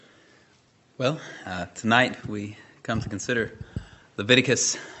Well, tonight we come to consider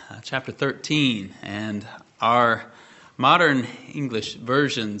Leviticus chapter 13, and our modern English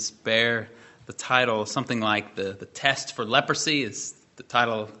versions bear the title something like the test for leprosy is the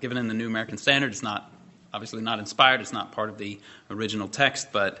title given in the New American Standard. It's not obviously not inspired, it's not part of the original text,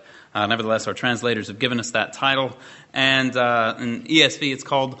 but nevertheless our translators have given us that title. And in ESV it's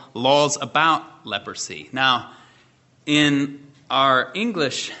called Laws About Leprosy. Now, in our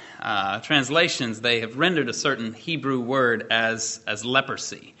English translations, they have rendered a certain Hebrew word as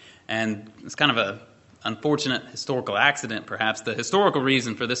leprosy. And it's kind of an unfortunate historical accident, perhaps. The historical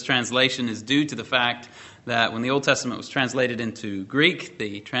reason for this translation is due to the fact that when the Old Testament was translated into Greek,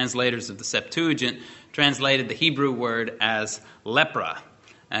 the translators of the Septuagint translated the Hebrew word as lepra.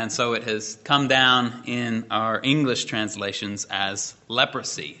 And so it has come down in our English translations as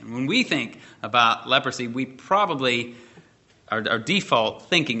leprosy. And when we think about leprosy, we probably Our default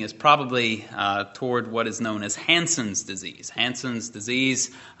thinking is probably toward what is known as Hansen's disease. Hansen's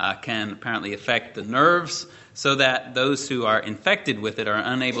disease can apparently affect the nerves so that those who are infected with it are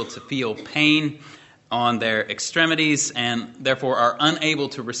unable to feel pain on their extremities and therefore are unable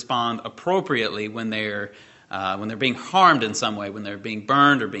to respond appropriately when they're being harmed in some way, when they're being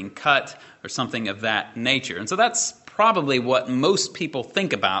burned or being cut or something of that nature. And so that's probably what most people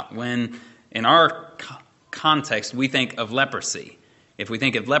think about when, in our context, we think of leprosy. If we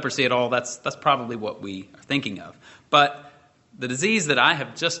think of leprosy at all, that's probably what we are thinking of. But the disease that I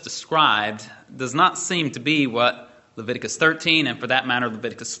have just described does not seem to be what Leviticus 13 and, for that matter,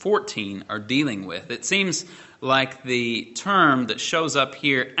 Leviticus 14 are dealing with. It seems like the term that shows up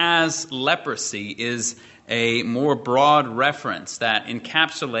here as leprosy is a more broad reference that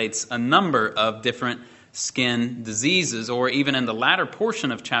encapsulates a number of different skin diseases, or even in the latter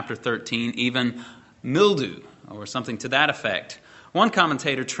portion of chapter 13, even mildew, or something to that effect. One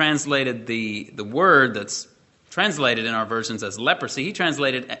commentator translated the word that's translated in our versions as leprosy. He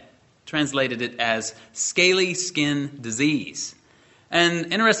translated it as scaly skin disease.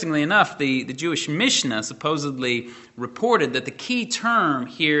 And interestingly enough, the Jewish Mishnah supposedly reported that the key term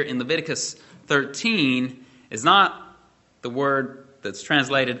here in Leviticus 13 is not the word that's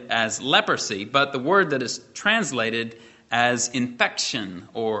translated as leprosy, but the word that is translated as infection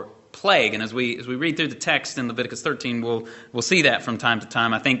or plague. And as we read through the text in Leviticus 13, we'll see that from time to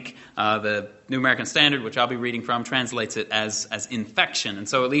time. I think the New American Standard, which I'll be reading from, translates it as infection. And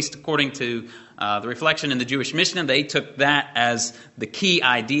so, at least according to the reflection in the Jewish Mishnah, they took that as the key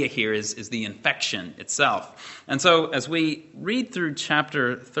idea here is the infection itself. And so, as we read through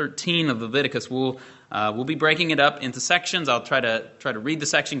chapter 13 of Leviticus, we'll be breaking it up into sections. I'll try to read the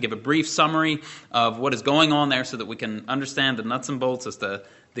section, give a brief summary of what is going on there so that we can understand the nuts and bolts as to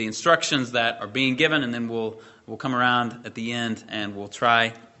the instructions that are being given, and then we'll come around at the end and we'll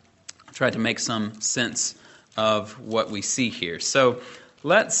try to make some sense of what we see here. So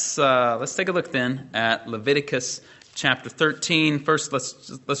let's take a look then at Leviticus chapter 13. First,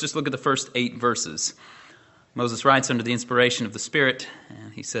 let's just look at the first 8 verses. Moses writes under the inspiration of the Spirit,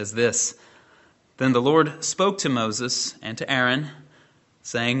 and he says this: "Then the Lord spoke to Moses and to Aaron,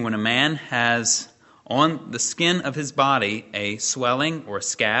 saying, when a man has on the skin of his body a swelling or a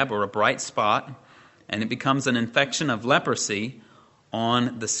scab or a bright spot, and it becomes an infection of leprosy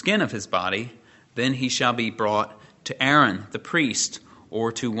on the skin of his body, then he shall be brought to Aaron the priest,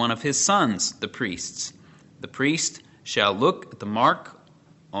 or to one of his sons the priests. The priest shall look at the mark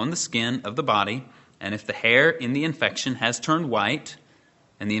on the skin of the body, and if the hair in the infection has turned white,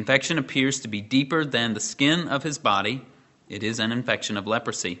 and the infection appears to be deeper than the skin of his body, it is an infection of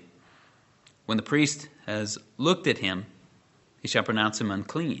leprosy. When the priest has looked at him, he shall pronounce him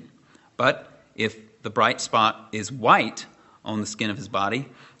unclean. But if the bright spot is white on the skin of his body,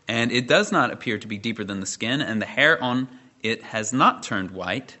 and it does not appear to be deeper than the skin, and the hair on it has not turned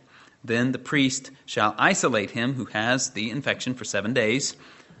white, then the priest shall isolate him who has the infection for 7 days.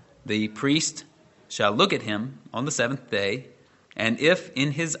 The priest shall look at him on the 7th day, and if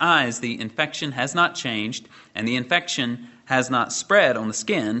in his eyes the infection has not changed, and the infection has not spread on the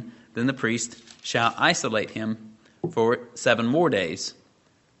skin, then the priest shall isolate him for 7 more days.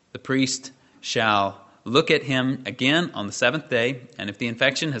 The priest shall look at him again on the 7th day, and if the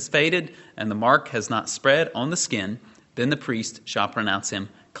infection has faded and the mark has not spread on the skin, then the priest shall pronounce him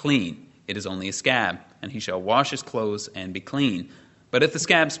clean. It is only a scab, and he shall wash his clothes and be clean. But if the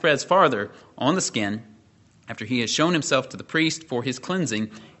scab spreads farther on the skin, after he has shown himself to the priest for his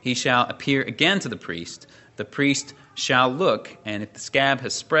cleansing, he shall appear again to the priest. The priest shall look, and if the scab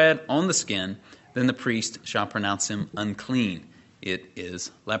has spread on the skin, then the priest shall pronounce him unclean. It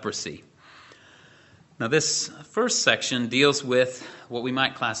is leprosy. Now, this first section deals with what we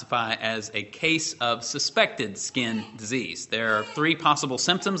might classify as a case of suspected skin disease. There are 3 possible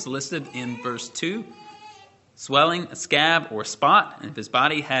symptoms listed in verse 2. Swelling, a scab, or a spot. And if his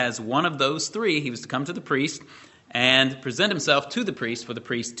body has one of those 3, he was to come to the priest and present himself to the priest for the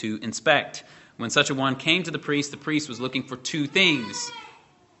priest to inspect. When such a one came to the priest was looking for 2 things,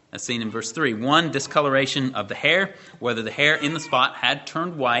 as seen in verse 3. 1, discoloration of the hair, whether the hair in the spot had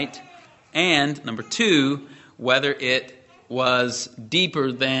turned white. And number 2, whether it was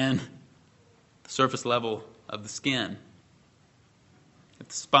deeper than the surface level of the skin. If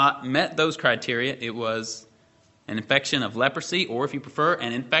the spot met those criteria, it was an infection of leprosy, or if you prefer,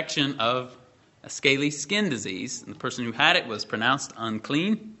 an infection of a scaly skin disease. And the person who had it was pronounced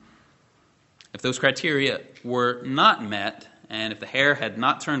unclean. If those criteria were not met, and if the hair had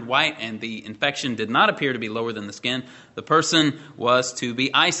not turned white and the infection did not appear to be lower than the skin, the person was to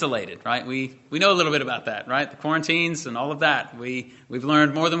be isolated, right? We know a little bit about that, right? The quarantines and all of that. We've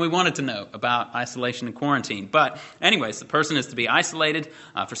learned more than we wanted to know about isolation and quarantine. But anyways, the person is to be isolated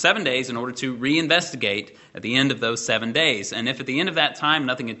for 7 days in order to reinvestigate at the end of those 7 days. And if at the end of that time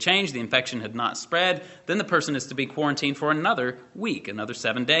nothing had changed, the infection had not spread, then the person is to be quarantined for another week, another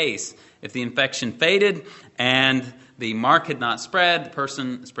 7 days. If the infection faded and the mark had not spread, the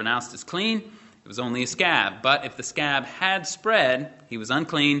person is pronounced as clean. It was only a scab. But if the scab had spread, he was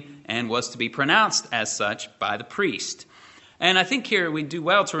unclean and was to be pronounced as such by the priest. And I think here we do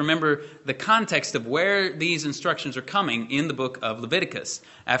well to remember the context of where these instructions are coming in the book of Leviticus.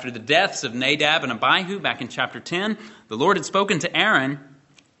 After the deaths of Nadab and Abihu back in chapter 10, the Lord had spoken to Aaron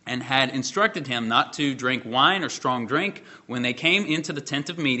and had instructed him not to drink wine or strong drink when they came into the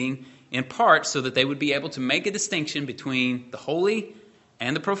tent of meeting, in part so that they would be able to make a distinction between the holy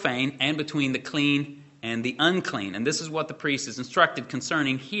and the profane, and between the clean and the unclean. And this is what the priest is instructed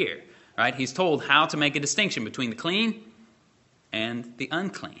concerning here. Right? He's told how to make a distinction between the clean and the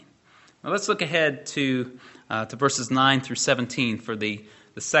unclean. Now let's look ahead to verses 9 through 17 for the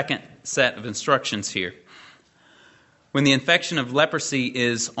second set of instructions here. When the infection of leprosy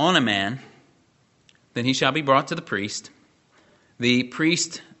is on a man, then he shall be brought to the priest. The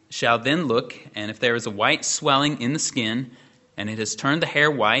priest shall then look, and if there is a white swelling in the skin, and it has turned the hair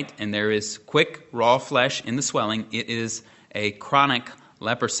white, and there is quick raw flesh in the swelling, it is a chronic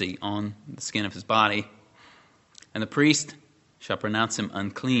leprosy on the skin of his body. And the priest shall pronounce him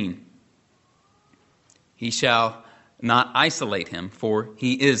unclean. He shall not isolate him, for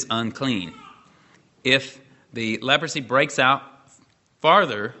he is unclean. If the leprosy breaks out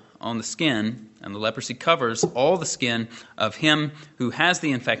farther on the skin, and the leprosy covers all the skin of him who has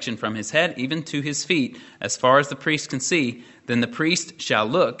the infection from his head even to his feet, as far as the priest can see, then the priest shall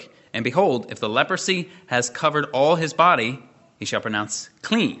look, and behold, if the leprosy has covered all his body, he shall pronounce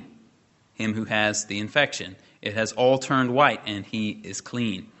clean him who has the infection. It has all turned white, and he is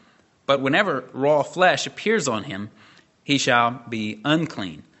clean. But whenever raw flesh appears on him, he shall be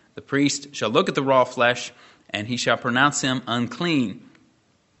unclean. The priest shall look at the raw flesh, and he shall pronounce him unclean.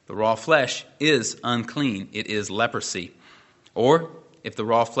 The raw flesh is unclean. It is leprosy. Or, if the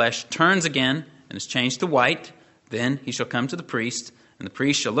raw flesh turns again and is changed to white, then he shall come to the priest, and the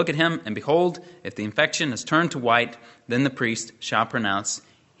priest shall look at him, and behold, if the infection has turned to white, then the priest shall pronounce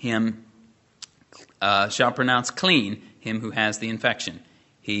clean him who has the infection.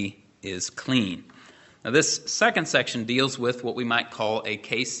 He is clean. Now, this second section deals with what we might call a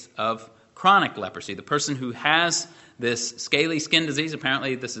case of chronic leprosy. The person who has this scaly skin disease,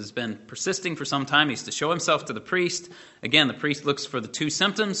 apparently this has been persisting for some time. He's to show himself to the priest. Again, the priest looks for the 2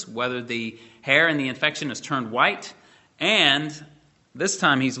 symptoms, whether the hair in the infection has turned white, and this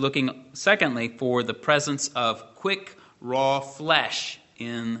time he's looking, secondly, for the presence of quick, raw flesh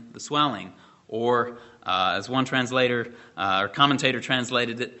in the swelling, or as one translator or commentator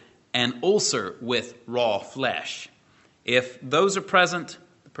translated it, an ulcer with raw flesh. If those are present,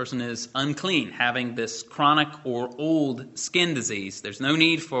 the person is unclean, having this chronic or old skin disease. There's no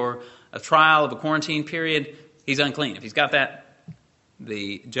need for a trial of a quarantine period. He's unclean. If he's got that,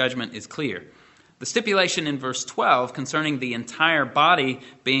 the judgment is clear. The stipulation in verse 12 concerning the entire body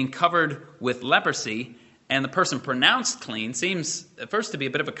being covered with leprosy and the person pronounced clean seems at first to be a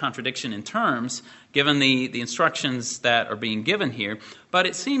bit of a contradiction in terms, given the instructions that are being given here. But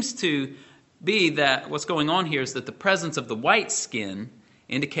it seems to be that what's going on here is that the presence of the white skin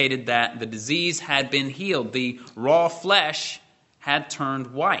indicated that the disease had been healed. The raw flesh had turned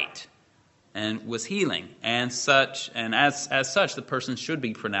white and was healing. And as such, the person should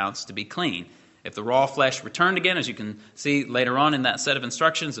be pronounced to be clean. If the raw flesh returned again, as you can see later on in that set of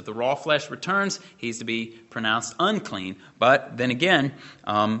instructions, if the raw flesh returns, he's to be pronounced unclean. But then again,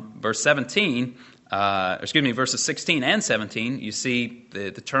 verse 17, verses 16 and 17, you see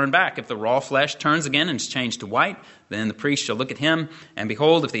the turn back. If the raw flesh turns again and is changed to white, then the priest shall look at him, and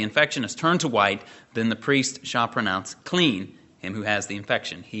behold, if the infection is turned to white, then the priest shall pronounce clean him who has the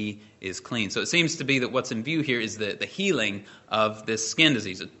infection. He is clean. So it seems to be that what's in view here is the healing of this skin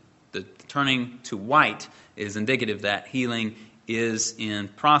disease. The turning to white is indicative that healing is in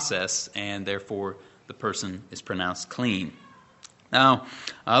process, and therefore the person is pronounced clean. Now,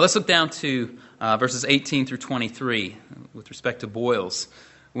 let's look down to verses 18 through 23 with respect to boils.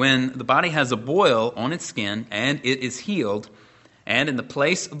 When the body has a boil on its skin and it is healed, and in the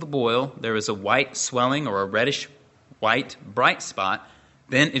place of the boil there is a white swelling or a reddish white bright spot,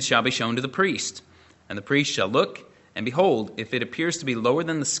 then it shall be shown to the priest. And the priest shall look, and behold, if it appears to be lower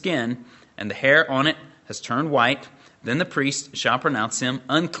than the skin, and the hair on it has turned white, then the priest shall pronounce him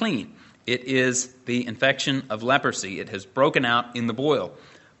unclean. It is the infection of leprosy. It has broken out in the boil.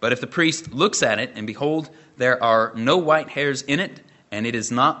 But if the priest looks at it, and behold, there are no white hairs in it, and it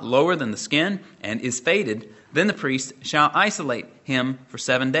is not lower than the skin, and is faded, then the priest shall isolate him for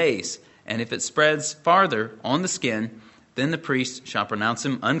 7 days. And if it spreads farther on the skin, then the priest shall pronounce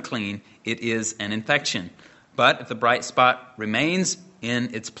him unclean. It is an infection. But if the bright spot remains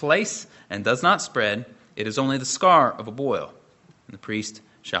in its place and does not spread, it is only the scar of a boil, and the priest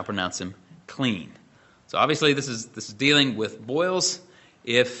shall pronounce him clean. So obviously this is dealing with boils.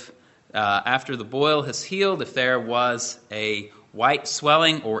 If after the boil has healed, if there was a white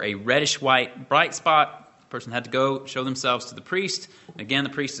swelling or a reddish white bright spot, the person had to go show themselves to the priest. And again, the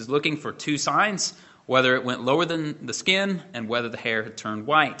priest is looking for 2 signs, whether it went lower than the skin and whether the hair had turned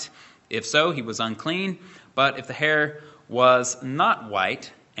white. If so, he was unclean. But if the hair was not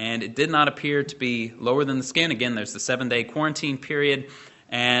white and it did not appear to be lower than the skin, again, there's the 7-day quarantine period.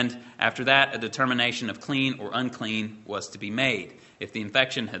 And after that, a determination of clean or unclean was to be made. If the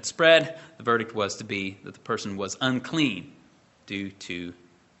infection had spread, the verdict was to be that the person was unclean due to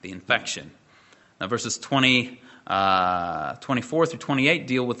the infection. Now, verses 24 through 28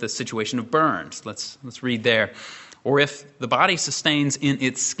 deal with the situation of burns. Let's read there. Or if the body sustains in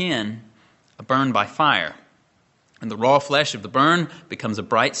its skin a burn by fire, and the raw flesh of the burn becomes a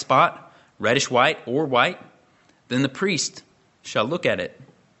bright spot, reddish white or white, then the priest shall look at it.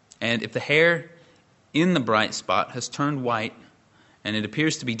 And if the hair in the bright spot has turned white, and it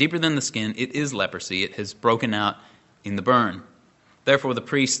appears to be deeper than the skin, it is leprosy. It has broken out in the burn. Therefore the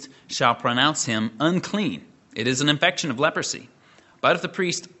priest shall pronounce him unclean. It is an infection of leprosy. But if the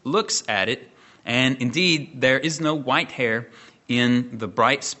priest looks at it, and indeed there is no white hair in the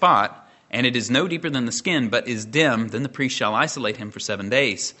bright spot, and it is no deeper than the skin, but is dim, then the priest shall isolate him for 7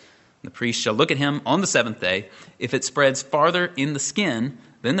 days. The priest shall look at him on the 7th day. If it spreads farther in the skin,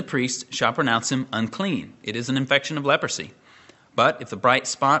 then the priest shall pronounce him unclean. It is an infection of leprosy. But if the bright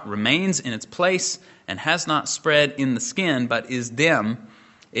spot remains in its place and has not spread in the skin, but is dim,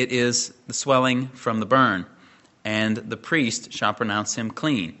 it is the swelling from the burn. And the priest shall pronounce him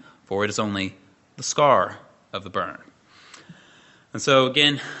clean, for it is only the scar of the burn. And so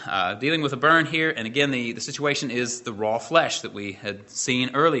again, dealing with a burn here, and again the situation is the raw flesh that we had seen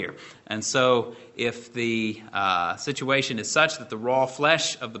earlier. And so if the situation is such that the raw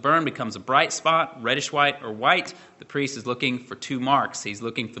flesh of the burn becomes a bright spot, reddish white or white, the priest is looking for 2 marks. He's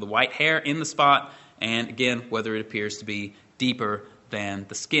looking for the white hair in the spot, and again, whether it appears to be deeper than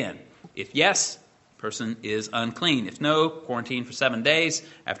the skin. If yes, the person is unclean. If no, quarantine for 7 days.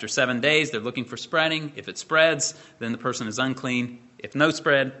 After 7 days, they're looking for spreading. If it spreads, then the person is unclean. If no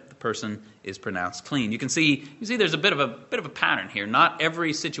spread, the person is pronounced clean. You see there's a bit of a pattern here. Not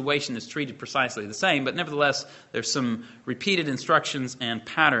every situation is treated precisely the same, but nevertheless, there's some repeated instructions and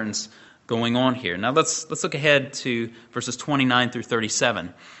patterns going on here. Now let's look ahead to verses 29 through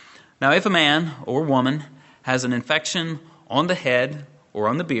 37. Now if a man or woman has an infection on the head or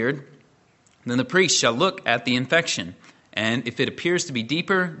on the beard, then the priest shall look at the infection, and if it appears to be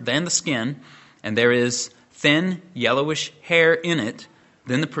deeper than the skin, and there is thin yellowish hair in it,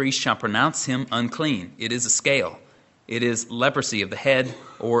 then the priest shall pronounce him unclean. It is a scale. It is leprosy of the head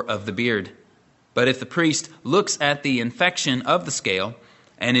or of the beard. But if the priest looks at the infection of the scale,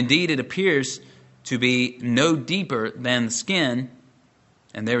 and indeed it appears to be no deeper than the skin,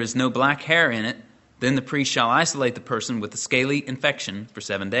 and there is no black hair in it, then the priest shall isolate the person with the scaly infection for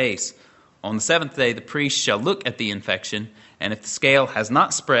 7 days. On the 7th day, the priest shall look at the infection, and if the scale has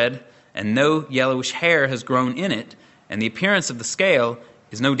not spread, and no yellowish hair has grown in it, and the appearance of the scale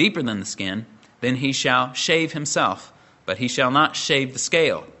is no deeper than the skin, then he shall shave himself, but he shall not shave the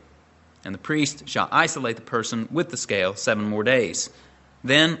scale. And the priest shall isolate the person with the scale 7 more days.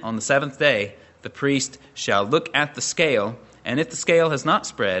 Then, on the 7th day, the priest shall look at the scale, and if the scale has not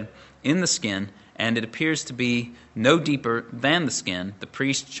spread in the skin, and it appears to be no deeper than the skin, the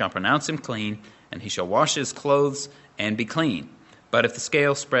priest shall pronounce him clean, and he shall wash his clothes and be clean. But if the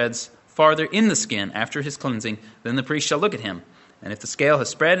scale spreads farther in the skin after his cleansing, then the priest shall look at him. And if the scale has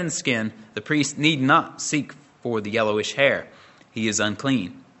spread in the skin, the priest need not seek for the yellowish hair. He is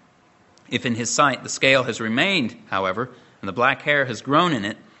unclean. If in his sight the scale has remained, however, and the black hair has grown in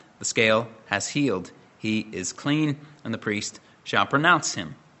it, the scale has healed. He is clean, and the priest shall pronounce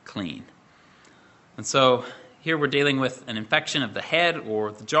him clean. And so here we're dealing with an infection of the head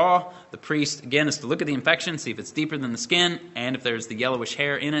or the jaw. The priest, again, is to look at the infection, see if it's deeper than the skin, and if there's the yellowish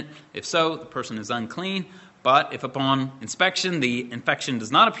hair in it. If so, the person is unclean. But if upon inspection the infection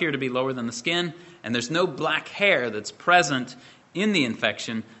does not appear to be lower than the skin, and there's no black hair that's present in the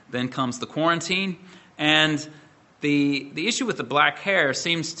infection, then comes the quarantine. And the issue with the black hair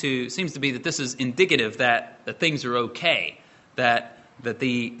seems to be that this is indicative that things are okay, that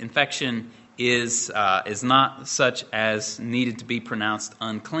the infection is not such as needed to be pronounced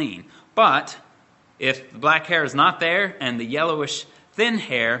unclean. But if the black hair is not there and the yellowish thin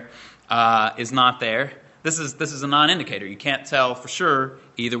hair is not there, this is a non-indicator. You can't tell for sure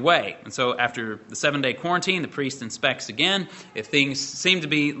either way. And so after the 7-day quarantine, the priest inspects again. If things seem to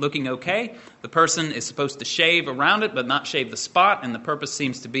be looking okay, the person is supposed to shave around it but not shave the spot, and the purpose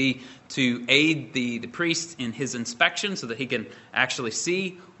seems to be to aid the priest in his inspection so that he can actually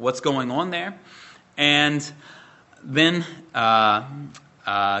see what's going on there. And then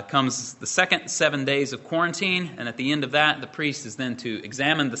comes the second 7 days of quarantine, and at the end of that, the priest is then to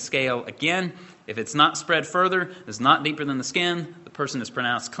examine the scale again. If it's not spread further, it's not deeper than the skin, the person is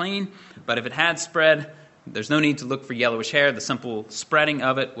pronounced clean. But if it had spread, there's no need to look for yellowish hair. The simple spreading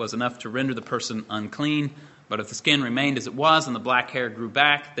of it was enough to render the person unclean. But if the skin remained as it was and the black hair grew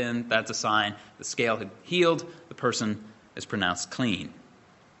back, then that's a sign the scale had healed. The person is pronounced clean.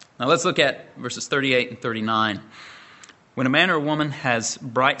 Now let's look at verses 38 and 39. When a man or a woman has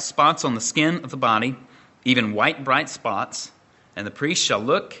bright spots on the skin of the body, even white bright spots, and the priest shall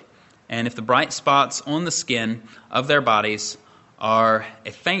look, and if the bright spots on the skin of their bodies are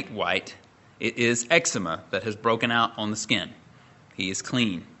a faint white, it is eczema that has broken out on the skin. He is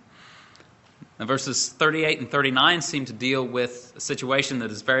clean. Now, verses 38 and 39 seem to deal with a situation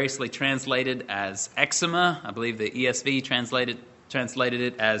that is variously translated as eczema. I believe the ESV translated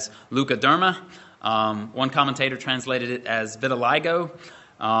it as leukoderma. One commentator translated it as vitiligo.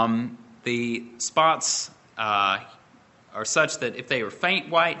 The spots are such that if they are faint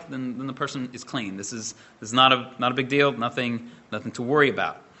white, then the person is clean. This is not a big deal, nothing to worry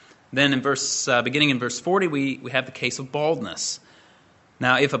about. Then beginning in verse 40, we have the case of baldness.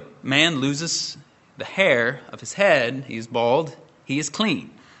 Now, if a man loses the hair of his head, he is bald, he is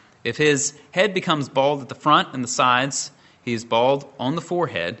clean. If his head becomes bald at the front and the sides, he is bald on the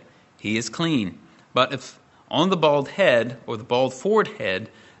forehead, he is clean. But if on the bald head or the bald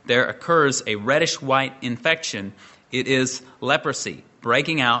forehead there occurs a reddish-white infection, it is leprosy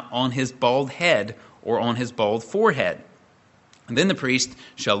breaking out on his bald head or on his bald forehead. And then the priest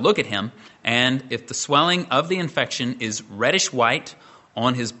shall look at him, and if the swelling of the infection is reddish-white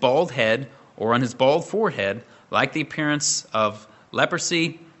on his bald head or on his bald forehead, like the appearance of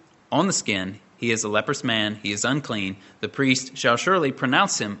leprosy on the skin, he is a leprous man, he is unclean. The priest shall surely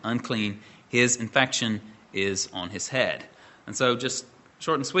pronounce him unclean. His infection is on his head. And so just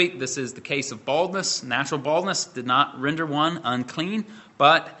short and sweet, this is the case of baldness. Natural baldness did not render one unclean,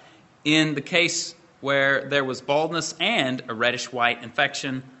 but in the case where there was baldness and a reddish-white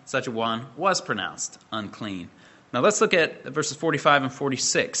infection, such a one was pronounced unclean. Now let's look at verses 45 and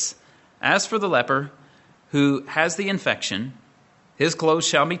 46. As for the leper who has the infection, his clothes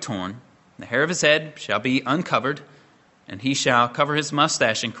shall be torn, the hair of his head shall be uncovered, and he shall cover his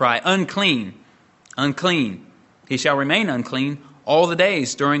mustache and cry, unclean, unclean. He shall remain unclean all the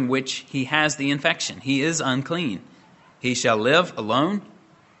days during which he has the infection. He is unclean. He shall live alone.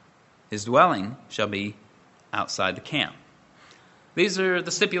 His dwelling shall be outside the camp. These are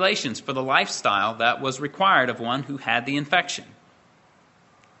the stipulations for the lifestyle that was required of one who had the infection.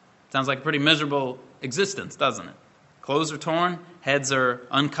 Sounds like a pretty miserable existence, doesn't it? Clothes are torn, heads are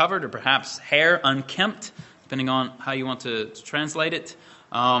uncovered, or perhaps hair unkempt, depending on how you want to translate it.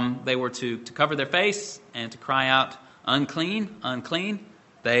 They were to cover their face and to cry out, unclean, unclean.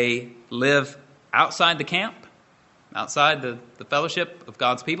 They live outside the camp, outside the fellowship of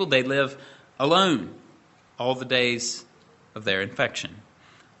God's people. They live alone all the days of their infection.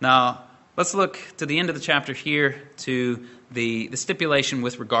 Now, let's look to the end of the chapter here to the stipulation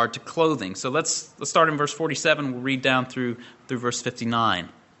with regard to clothing. So let's start in verse 47. We'll read down through verse 59.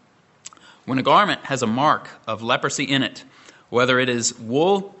 When a garment has a mark of leprosy in it, whether it is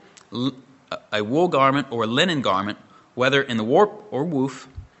wool, a wool garment or a linen garment, whether in the warp or woof,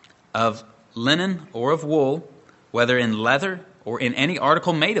 of linen or of wool, whether in leather or in any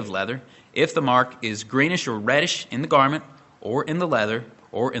article made of leather, if the mark is greenish or reddish in the garment, or in the leather,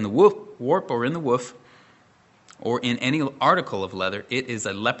 or in the warp or in the woof, or in any article of leather, it is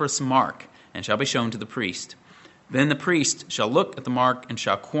a leprous mark, and shall be shown to the priest. Then the priest shall look at the mark and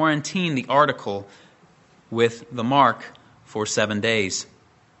shall quarantine the article with the mark for 7 days.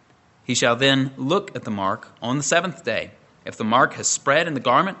 He shall then look at the mark on the 7th day. If the mark has spread in the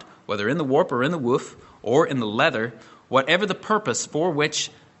garment, whether in the warp or in the woof, or in the leather, whatever the purpose for which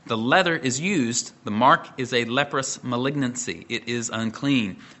the leather is used, the mark is a leprous malignancy. It is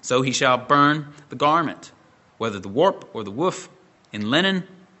unclean. So he shall burn the garment, whether the warp or the woof, in linen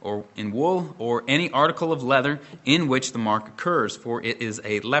or in wool, or any article of leather in which the mark occurs, for it is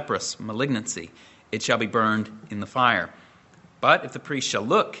a leprous malignancy. It shall be burned in the fire. But if the priest shall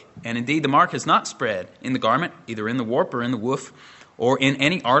look, and indeed the mark has not spread in the garment, either in the warp or in the woof, or in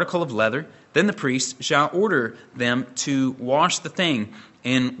any article of leather, then the priest shall order them to wash the thing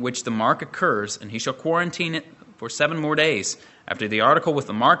in which the mark occurs, and he shall quarantine it for 7 more days. After the article with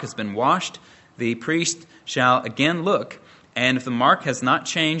the mark has been washed, the priest shall again look, and if the mark has not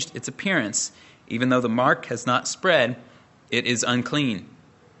changed its appearance, even though the mark has not spread, it is unclean.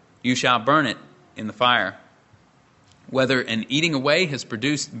 You shall burn it in the fire. Whether an eating away has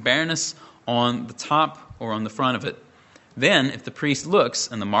produced bareness on the top or on the front of it. Then, if the priest looks,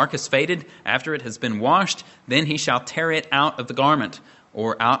 and the mark has faded after it has been washed, then he shall tear it out of the garment,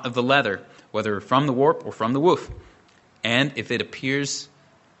 or out of the leather, whether from the warp or from the woof. And if it appears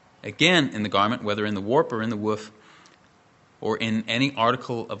again in the garment, whether in the warp or in the woof, or in any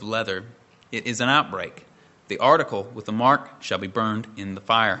article of leather, it is an outbreak. The article with the mark shall be burned in the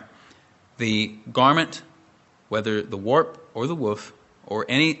fire. The garment, whether the warp or the woof, or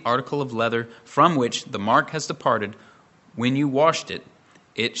any article of leather from which the mark has departed, when you washed it,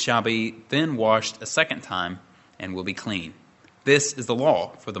 it shall be then washed a second time and will be clean. This is the law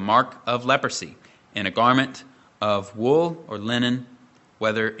for the mark of leprosy, in a garment of wool or linen,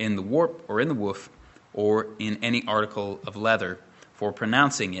 whether in the warp or in the woof, or in any article of leather, for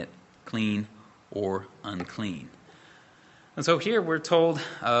pronouncing it clean or unclean. And so here we're told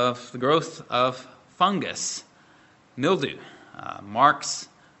of the growth of fungus, mildew, marks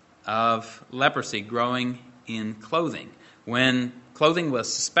of leprosy growing in clothing. When clothing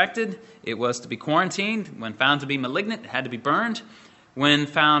was suspected, it was to be quarantined. When found to be malignant, it had to be burned. When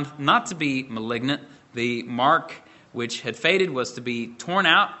found not to be malignant, the mark which had faded was to be torn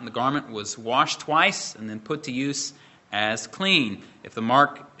out, and the garment was washed twice and then put to use as clean. If the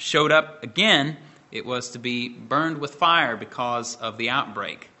mark showed up again, it was to be burned with fire because of the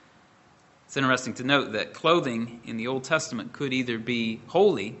outbreak. It's interesting to note that clothing in the Old Testament could either be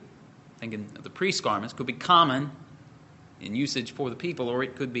holy, thinking of the priest's garments, could be common in usage for the people, or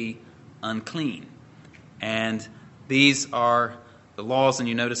it could be unclean. And these are the laws, and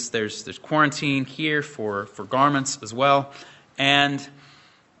you notice there's quarantine here for garments as well. And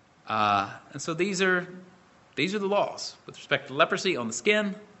so these are the laws with respect to leprosy on the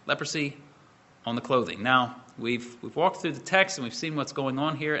skin, leprosy on the clothing. Now, we've walked through the text and we've seen what's going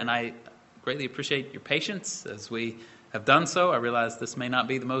on here, and I greatly appreciate your patience as we have done so. I realize this may not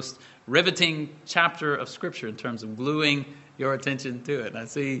be the most riveting chapter of Scripture in terms of gluing your attention to it. And I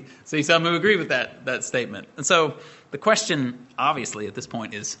see some who agree with that statement. And so the question, obviously, at this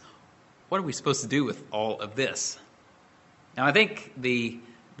point is, what are we supposed to do with all of this? Now, I think the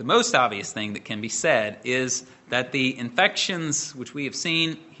most obvious thing that can be said is that the infections which we have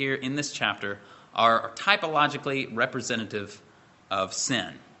seen here in this chapter are typologically representative of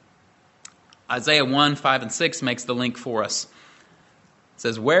sin. Isaiah 1, 5, and 6 makes the link for us. It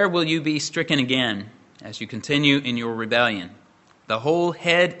says, "Where will you be stricken again as you continue in your rebellion? The whole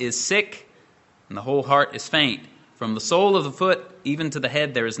head is sick, and the whole heart is faint. From the sole of the foot even to the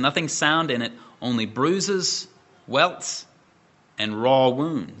head there is nothing sound in it, only bruises, welts, and raw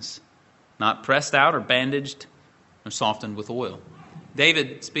wounds, not pressed out or bandaged or softened with oil."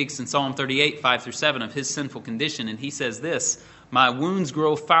 David speaks in Psalm 38, 5 through 7 of his sinful condition, and he says this, "My wounds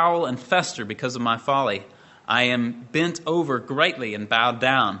grow foul and fester because of my folly. I am bent over greatly and bowed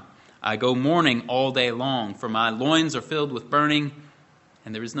down. I go mourning all day long, for my loins are filled with burning,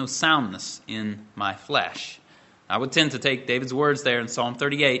 and there is no soundness in my flesh." I would tend to take David's words there in Psalm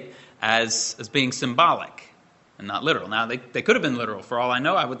 38 as being symbolic and not literal. Now, they could have been literal. For all I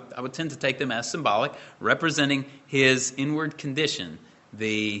know, I would tend to take them as symbolic, representing his inward condition,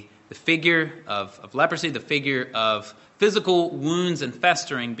 the figure of leprosy, the figure of physical wounds and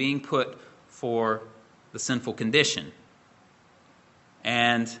festering being put for the sinful condition.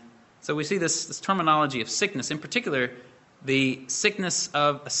 And So we see this terminology of sickness, in particular, the sickness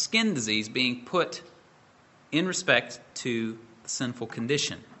of a skin disease being put in respect to the sinful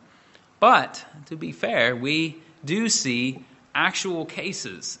condition. But, to be fair, we do see actual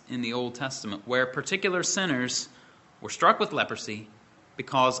cases in the Old Testament where particular sinners were struck with leprosy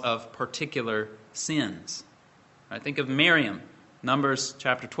because of particular sins. Right? Think of Miriam, Numbers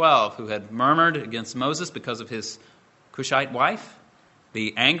chapter 12, who had murmured against Moses because of his Cushite wife.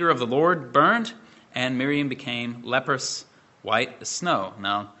 The anger of the Lord burned, and Miriam became leprous, white as snow.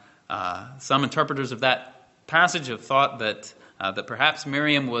 Now, some interpreters of that passage have thought that perhaps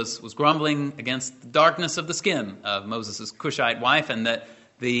Miriam was grumbling against the darkness of the skin of Moses' Cushite wife, and that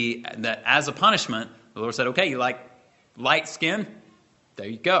as a punishment, the Lord said, okay, you like light skin? There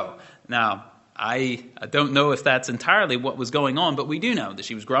you go. Now, I don't know if that's entirely what was going on, but we do know that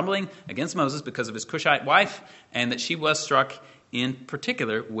she was grumbling against Moses because of his Cushite wife, and that she was struck in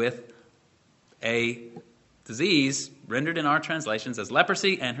particular with a disease rendered in our translations as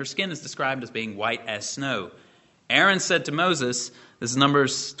leprosy, and her skin is described as being white as snow. Aaron said to Moses, this is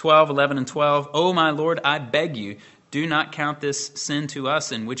Numbers 12, 11, and 12, "O my Lord, I beg you, do not count this sin to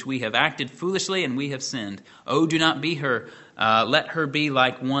us in which we have acted foolishly and we have sinned. Oh, do not be her. Let her be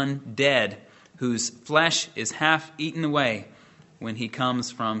like one dead, whose flesh is half eaten away when he comes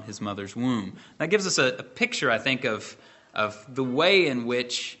from his mother's womb." That gives us a picture, I think, of the way in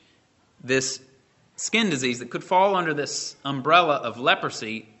which this skin disease that could fall under this umbrella of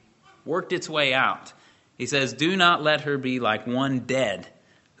leprosy worked its way out. He says, do not let her be like one dead,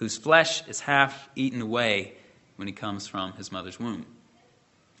 whose flesh is half eaten away when he comes from his mother's womb.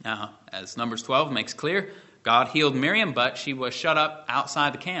 Now, as Numbers 12 makes clear, God healed Miriam, but she was shut up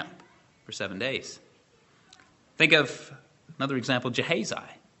outside the camp for 7 days. Think of another example, Gehazi,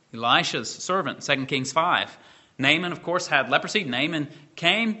 Elisha's servant, 2 Kings 5. Naaman, of course, had leprosy. Naaman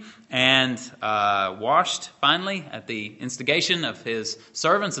came and washed, finally, at the instigation of his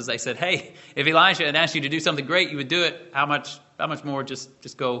servants, as they said, hey, if Elisha had asked you to do something great, you would do it. How much more?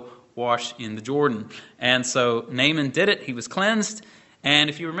 Just go wash in the Jordan. And so Naaman did it. He was cleansed. And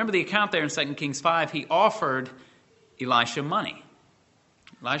if you remember the account there in 2 Kings 5, he offered Elisha money.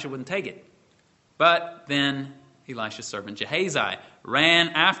 Elisha wouldn't take it. But then Elisha's servant Gehazi ran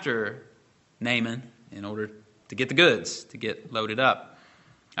after Naaman in order to get the goods, to get loaded up.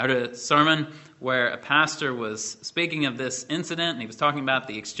 I heard a sermon where a pastor was speaking of this incident, and he was talking about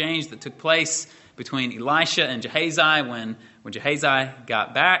the exchange that took place between Elisha and Gehazi when Gehazi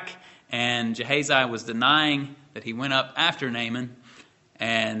got back, and Gehazi was denying that he went up after Naaman.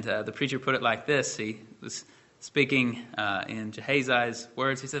 And the preacher put it like this. He was speaking in Gehazi's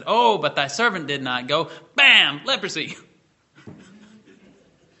words. He said, "Oh, but thy servant did not go." Bam! Leprosy.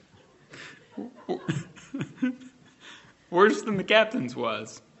 Worse than the captain's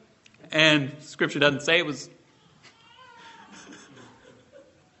was. And Scripture doesn't say it was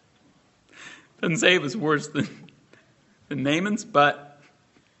worse than Naaman's, but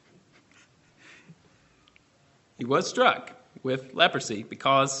he was struck with leprosy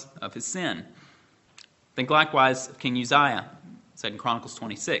because of his sin. Think likewise of King Uzziah, 2 Chronicles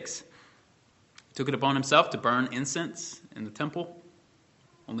 26. He took it upon himself to burn incense in the temple,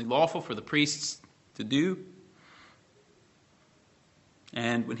 only lawful for the priests to do.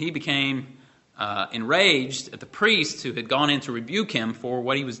 And when he became enraged at the priest who had gone in to rebuke him for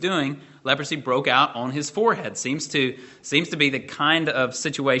what he was doing, leprosy broke out on his forehead. Seems to be the kind of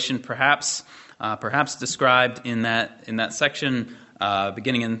situation perhaps described in that section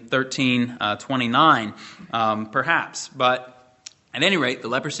beginning in 13:29, perhaps. But at any rate, the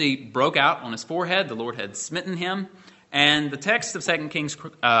leprosy broke out on his forehead. The Lord had smitten him. And the text of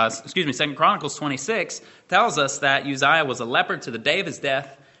 2 Chronicles 26 tells us that Uzziah was a leper to the day of his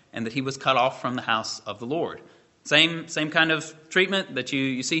death, and that he was cut off from the house of the Lord. Same kind of treatment that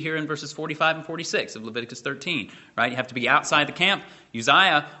you see here in verses 45 and 46 of Leviticus 13. Right? You have to be outside the camp.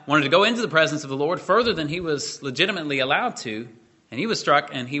 Uzziah wanted to go into the presence of the Lord further than he was legitimately allowed to, and he was struck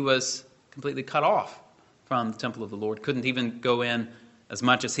and he was completely cut off from the temple of the Lord. Couldn't even go in as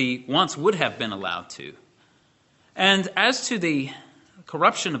much as he once would have been allowed to. And as to the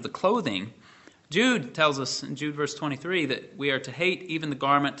corruption of the clothing, Jude tells us in Jude verse 23 that we are to hate even the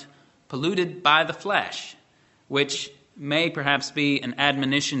garment polluted by the flesh, which may perhaps be an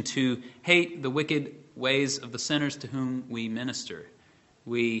admonition to hate the wicked ways of the sinners to whom we minister.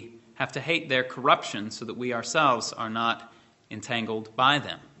 We have to hate their corruption so that we ourselves are not entangled by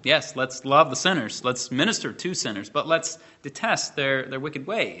them. Yes, let's love the sinners, let's minister to sinners, but let's detest their wicked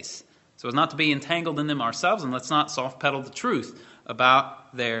ways, so as not to be entangled in them ourselves, and let's not soft-pedal the truth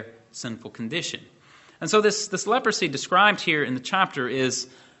about their sinful condition. And so this leprosy described here in the chapter is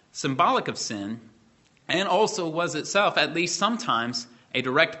symbolic of sin, and also was itself, at least sometimes, a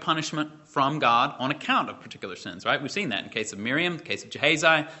direct punishment from God on account of particular sins, right? We've seen that in the case of Miriam, the case of Gehazi,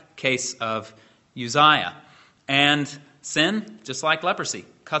 the case of Uzziah. And sin, just like leprosy,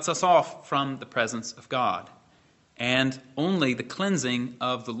 cuts us off from the presence of God. And only the cleansing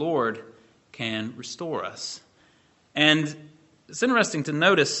of the Lord can restore us. And it's interesting to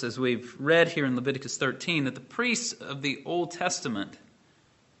notice, as we've read here in Leviticus 13, that the priests of the Old Testament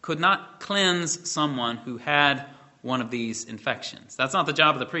could not cleanse someone who had one of these infections. That's not the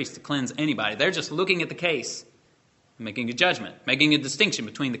job of the priest, to cleanse anybody. They're just looking at the case, making a judgment, making a distinction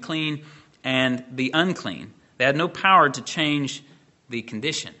between the clean and the unclean. They had no power to change the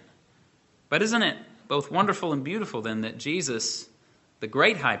condition. But isn't it both wonderful and beautiful then that Jesus, the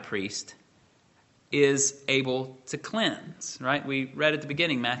great high priest, is able to cleanse, right? We read at the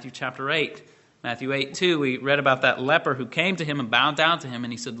beginning, Matthew chapter 8. Matthew 8:2, we read about that leper who came to him and bowed down to him,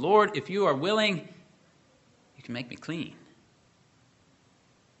 and he said, "Lord, if you are willing, you can make me clean."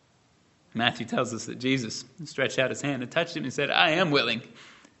 Matthew tells us that Jesus stretched out his hand and touched him and said, "I am willing,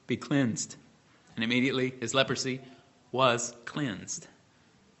 be cleansed." And immediately his leprosy was cleansed.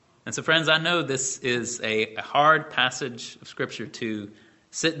 And so, friends, I know this is a hard passage of Scripture to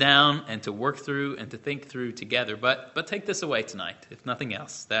sit down and to work through and to think through together. But take this away tonight, if nothing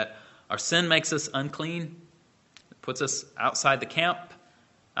else, that our sin makes us unclean. It puts us outside the camp,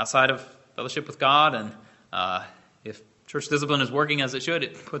 outside of fellowship with God. And if church discipline is working as it should,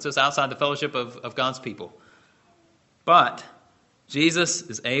 it puts us outside the fellowship of God's people. But Jesus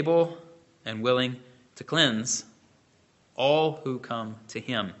is able and willing to cleanse all who come to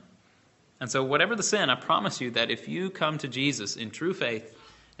him. And so whatever the sin, I promise you that if you come to Jesus in true faith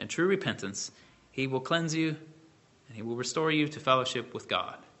and true repentance, he will cleanse you and he will restore you to fellowship with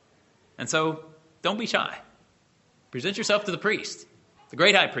God. And so don't be shy. Present yourself to the priest, the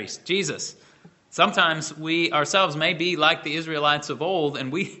great high priest, Jesus. Sometimes we ourselves may be like the Israelites of old,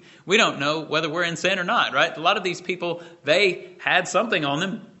 and we don't know whether we're in sin or not, right? A lot of these people, they had something on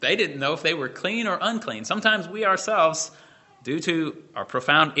them. They didn't know if they were clean or unclean. Sometimes we ourselves, due to our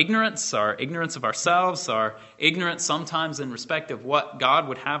profound ignorance, our ignorance of ourselves, our ignorance sometimes in respect of what God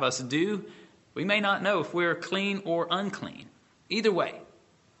would have us do, we may not know if we're clean or unclean. Either way,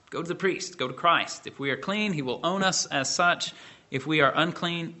 go to the priest, go to Christ. If we are clean, he will own us as such. If we are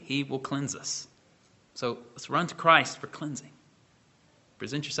unclean, he will cleanse us. So let's run to Christ for cleansing.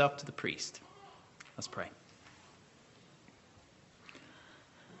 Present yourself to the priest. Let's pray.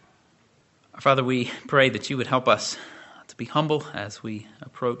 Our Father, we pray that you would help us to be humble as we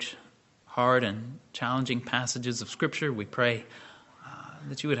approach hard and challenging passages of Scripture. We pray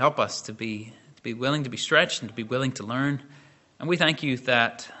that you would help us to be willing to be stretched and to be willing to learn. And we thank you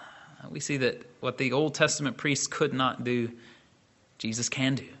that we see that what the Old Testament priests could not do, Jesus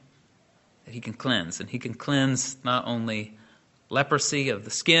can do. That he can cleanse. And he can cleanse not only leprosy of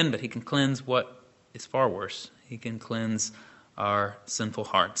the skin, but he can cleanse what is far worse. He can cleanse our sinful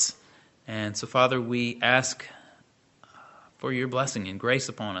hearts. And so, Father, we ask for your blessing and grace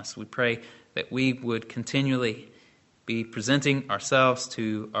upon us. We pray that we would continually be presenting ourselves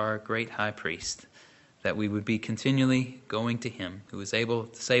to our great high priest, that we would be continually going to him who is able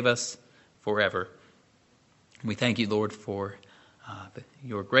to save us forever. We thank you, Lord, for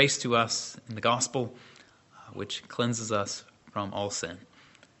your grace to us in the gospel, which cleanses us from all sin.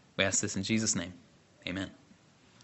 We ask this in Jesus' name. Amen.